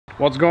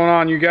What's going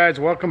on, you guys?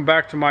 Welcome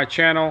back to my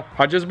channel.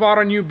 I just bought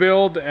a new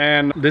build,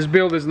 and this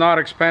build is not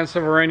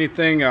expensive or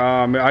anything.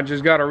 I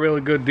just got a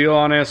really good deal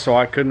on it, so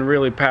I couldn't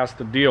really pass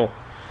the deal.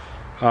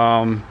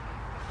 I'm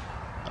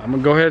gonna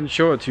go ahead and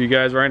show it to you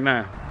guys right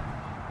now.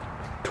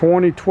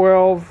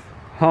 2012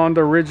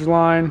 Honda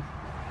Ridgeline.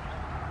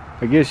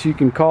 I guess you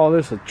can call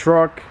this a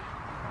truck,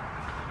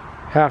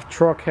 half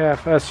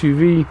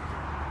SUV.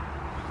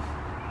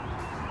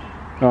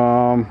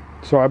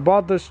 So I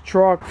bought this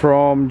truck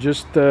from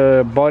just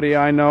a buddy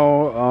I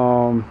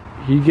know.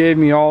 He gave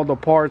me all the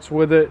parts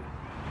with it.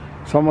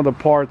 Some of the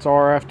parts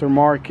are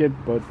aftermarket,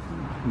 but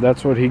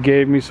that's what he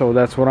gave me, so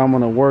that's what I'm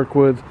gonna work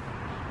with.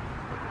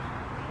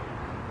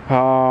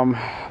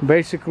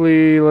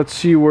 Basically, let's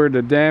see where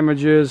the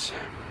damage is.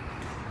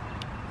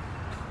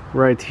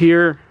 Right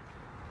here.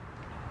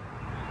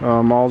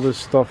 All this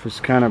stuff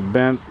is kind of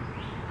bent.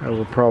 I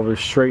will probably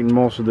straighten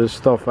most of this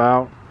stuff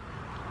out.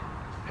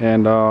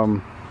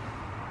 And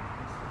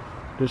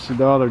this is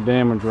the other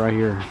damage right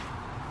here.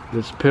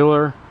 This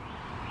pillar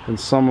and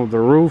some of the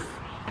roof.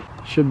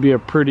 Should be a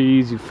pretty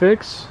easy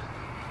fix.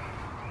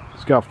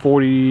 It's got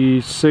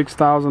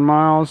 46,000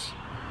 miles.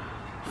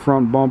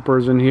 Front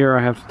bumpers in here,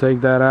 I have to take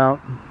that out.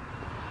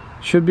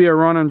 Should be a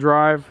run and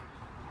drive.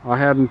 I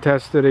hadn't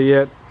tested it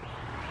yet.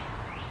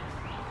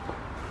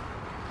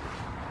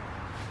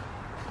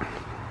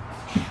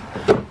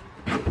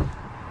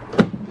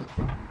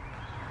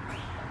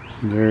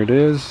 There it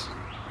is.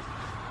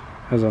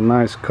 Has a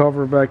nice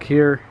cover back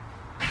here.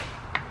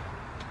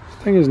 This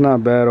thing is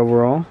not bad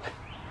overall.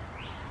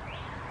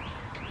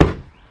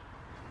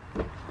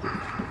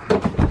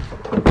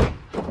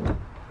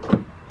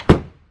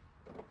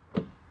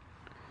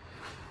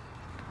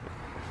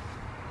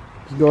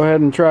 Let's go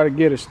ahead and try to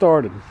get it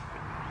started.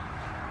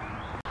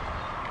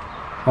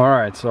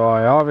 Alright, so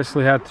I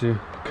obviously had to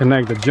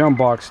connect the jump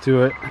box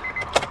to it.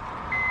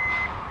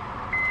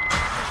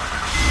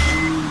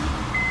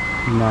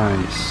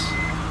 Nice.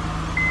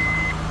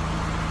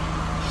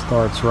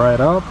 Starts right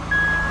up.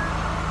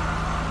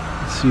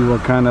 Let's see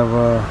what kind of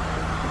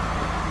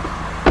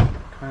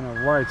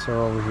lights are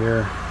over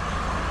here.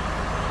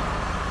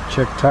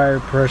 Check tire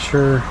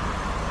pressure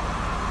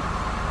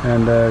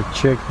and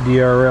check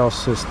DRL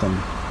system.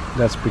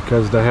 That's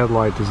because the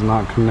headlight is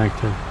not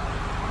connected.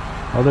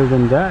 Other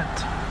than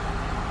that,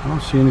 I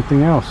don't see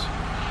anything else.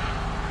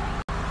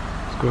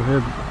 Let's go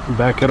ahead and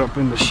back it up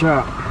in the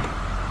shop.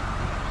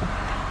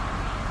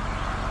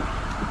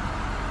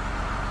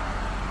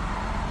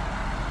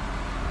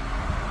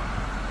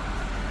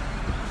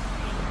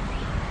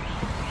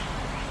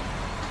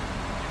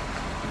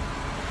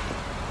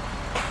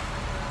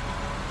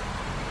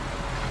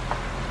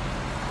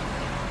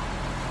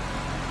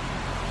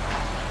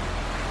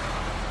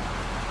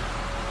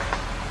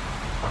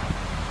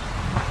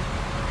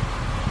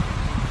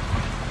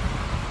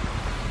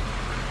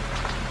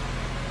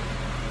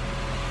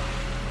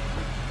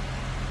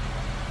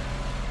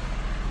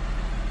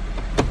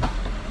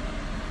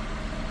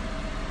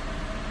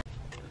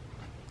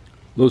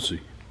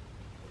 Lucy,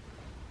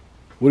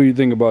 what do you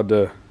think about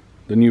the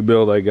new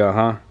build I got,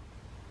 huh?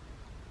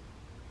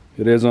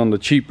 It is on the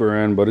cheaper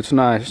end, but it's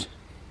nice.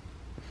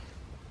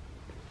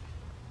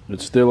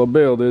 It's still a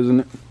build,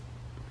 isn't it?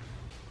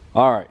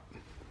 Alright,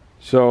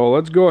 so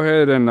let's go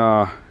ahead and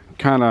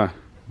kind of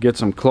get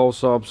some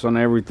close-ups on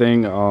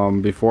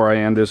everything before I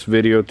end this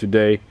video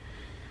today.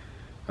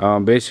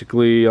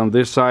 Basically, on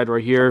this side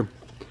right here,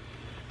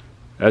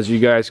 as you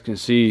guys can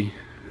see,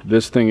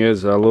 this thing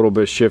is a little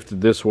bit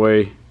shifted this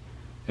way.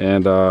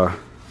 And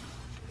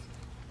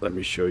let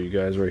me show you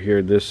guys right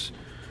here. This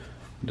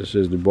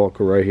is the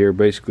bulker right here.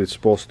 Basically, it's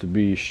supposed to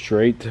be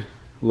straight.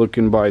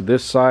 Looking by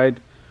this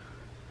side,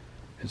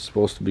 it's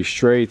supposed to be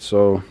straight.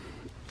 So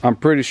I'm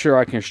pretty sure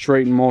I can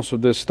straighten most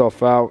of this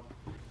stuff out.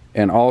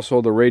 And also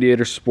the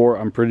radiator support,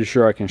 I'm pretty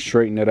sure I can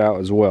straighten it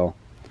out as well.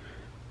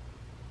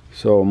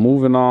 So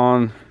moving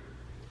on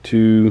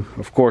to,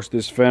 of course,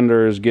 this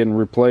fender is getting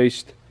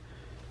replaced.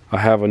 I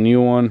have a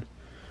new one.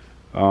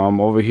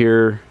 Over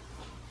here,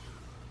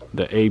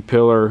 the A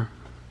pillar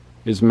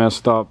is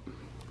messed up.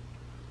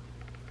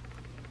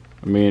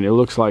 I mean, it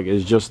looks like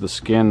it's just the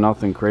skin,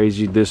 nothing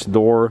crazy. This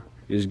door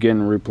is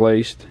getting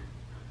replaced.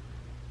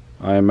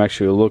 I am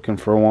actually looking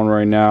for one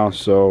right now,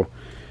 so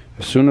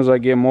as soon as I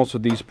get most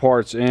of these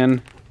parts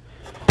in,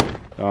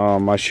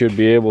 I should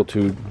be able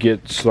to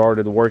get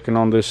started working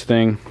on this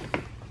thing.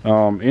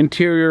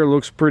 Interior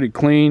looks pretty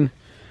clean.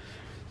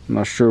 I'm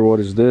not sure what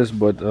is this,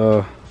 but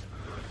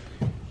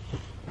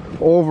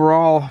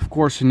overall, of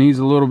course, it needs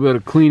a little bit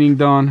of cleaning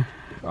done.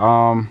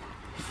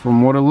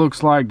 From what it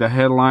looks like, the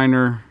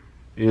headliner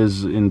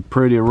is in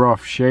pretty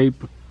rough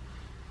shape.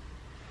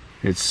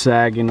 It's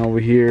sagging over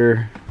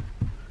here.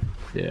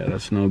 Yeah,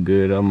 that's no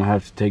good. I'm gonna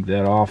have to take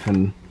that off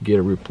and get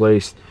it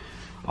replaced.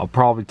 I'll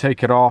probably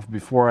take it off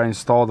before I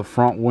install the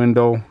front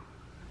window,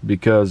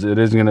 because it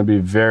is gonna be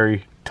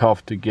very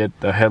tough to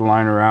get the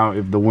headliner out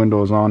if the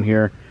window is on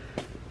here.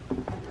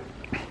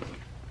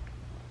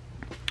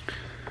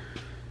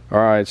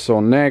 Alright, so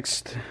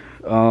next,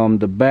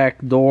 the back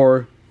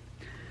door.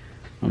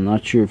 I'm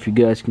not sure if you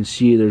guys can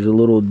see, there's a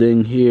little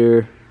ding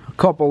here. A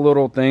couple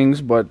little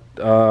things, but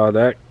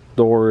that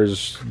door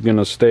is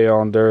gonna stay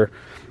on there.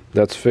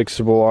 That's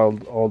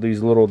fixable. All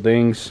these little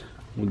dings,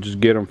 we'll just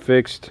get them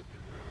fixed.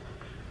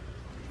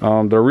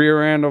 The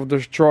rear end of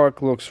this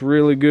truck looks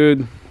really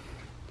good.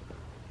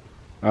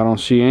 I don't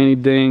see any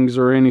dings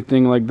or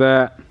anything like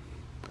that.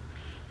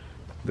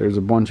 There's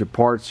a bunch of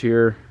parts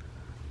here.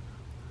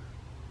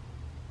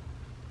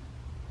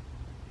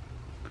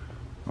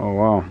 Oh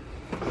wow,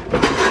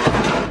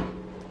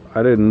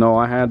 I didn't know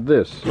I had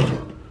this.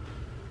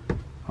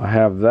 I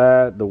have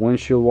that, the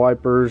windshield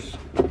wipers.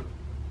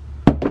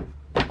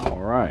 All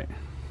right,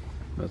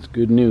 that's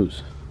good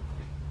news.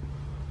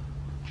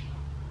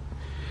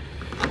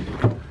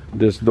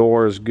 This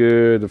door is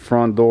good, the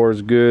front door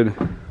is good.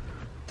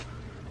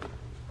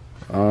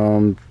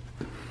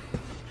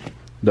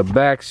 The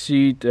back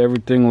seat,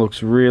 everything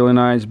looks really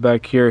nice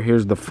back here.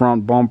 Here's the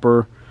front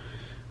bumper.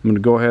 I'm gonna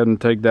go ahead and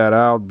take that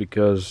out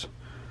because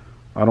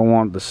I don't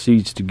want the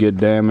seats to get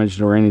damaged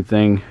or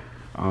anything.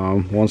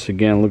 Once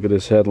again, look at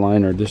this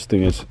headliner. This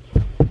thing is,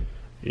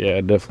 yeah,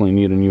 I definitely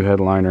need a new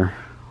headliner.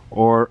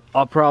 Or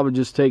I'll probably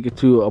just take it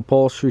to a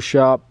upholstery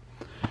shop,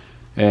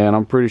 and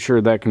I'm pretty sure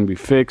that can be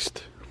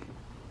fixed.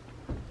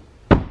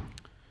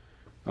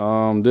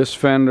 This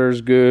fender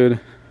is good.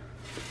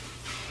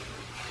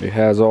 It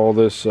has all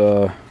this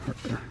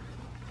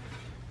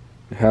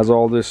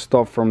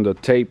stuff from the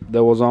tape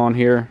that was on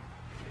here.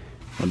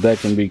 But that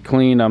can be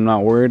cleaned. I'm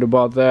not worried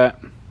about that.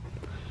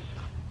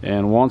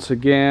 And once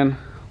again,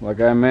 like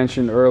I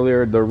mentioned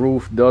earlier, the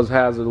roof does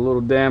has a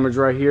little damage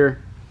right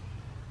here.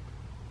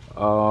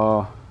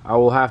 I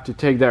will have to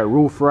take that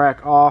roof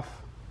rack off,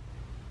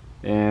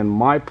 and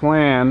my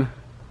plan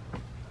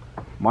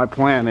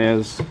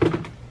is,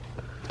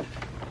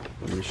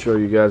 let me show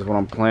you guys what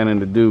I'm planning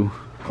to do.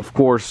 Of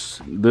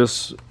course,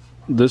 this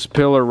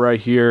pillar right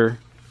here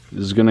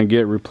is gonna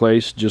get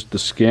replaced, just the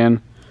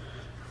skin.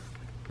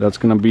 That's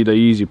gonna be the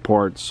easy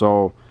part.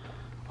 So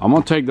I'm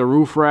gonna take the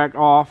roof rack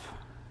off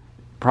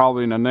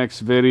probably in the next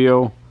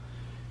video,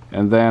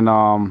 and then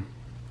I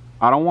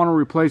don't want to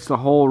replace the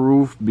whole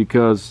roof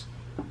because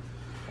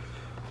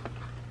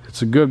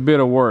it's a good bit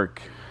of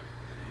work.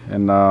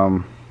 And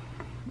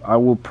I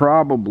will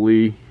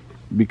probably,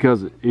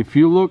 because if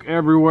you look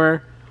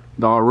everywhere,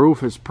 the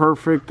roof is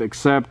perfect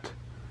except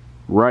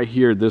right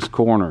here, this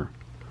corner.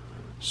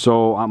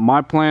 So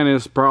my plan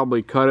is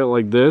probably cut it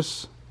like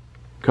this,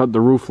 cut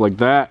the roof like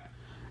that,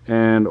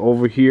 and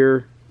over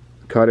here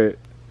cut it,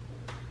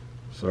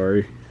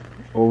 sorry,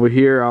 over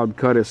here I'll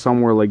cut it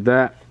somewhere like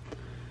that,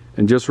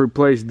 and just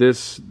replace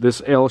this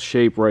L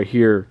shape right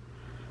here.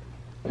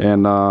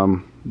 And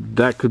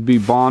that could be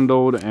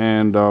bondoed,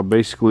 and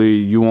basically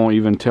you won't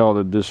even tell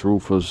that this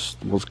roof was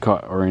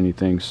cut or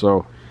anything.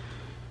 So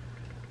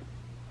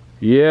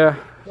yeah,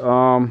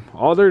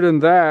 other than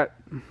that,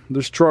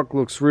 this truck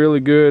looks really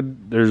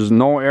good. There's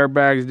no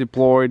airbags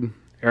deployed.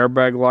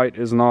 Airbag light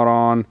is not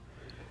on.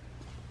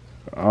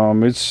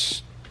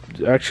 It's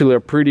actually a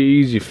pretty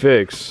easy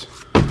fix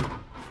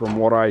from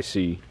what I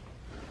see.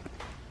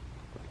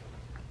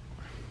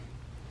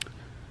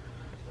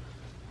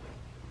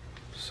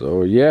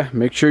 So yeah,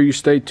 make sure you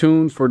stay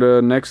tuned for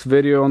the next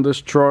video on this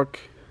truck.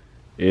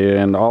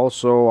 And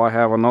also I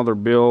have another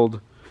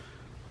build,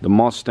 the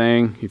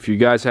Mustang. If you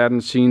guys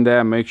hadn't seen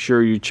that, make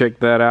sure you check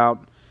that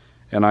out.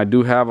 And I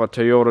do have a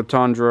Toyota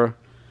Tundra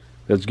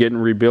that's getting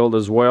rebuilt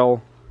as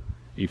well.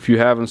 If you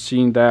haven't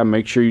seen that,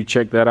 make sure you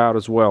check that out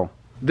as well.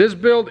 This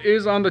build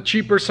is on the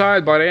cheaper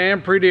side, but I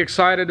am pretty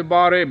excited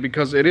about it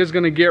because it is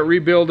going to get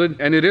rebuilded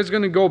and it is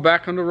going to go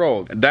back on the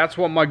road. And that's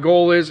what my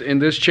goal is in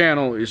this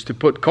channel, is to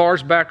put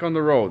cars back on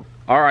the road.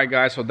 Alright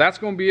guys, so that's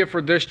going to be it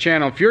for this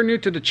channel. If you're new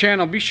to the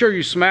channel, be sure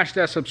you smash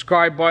that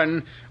subscribe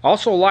button.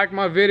 Also like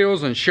my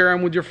videos and share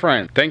them with your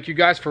friends. Thank you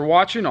guys for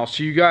watching. I'll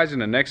see you guys in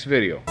the next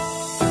video.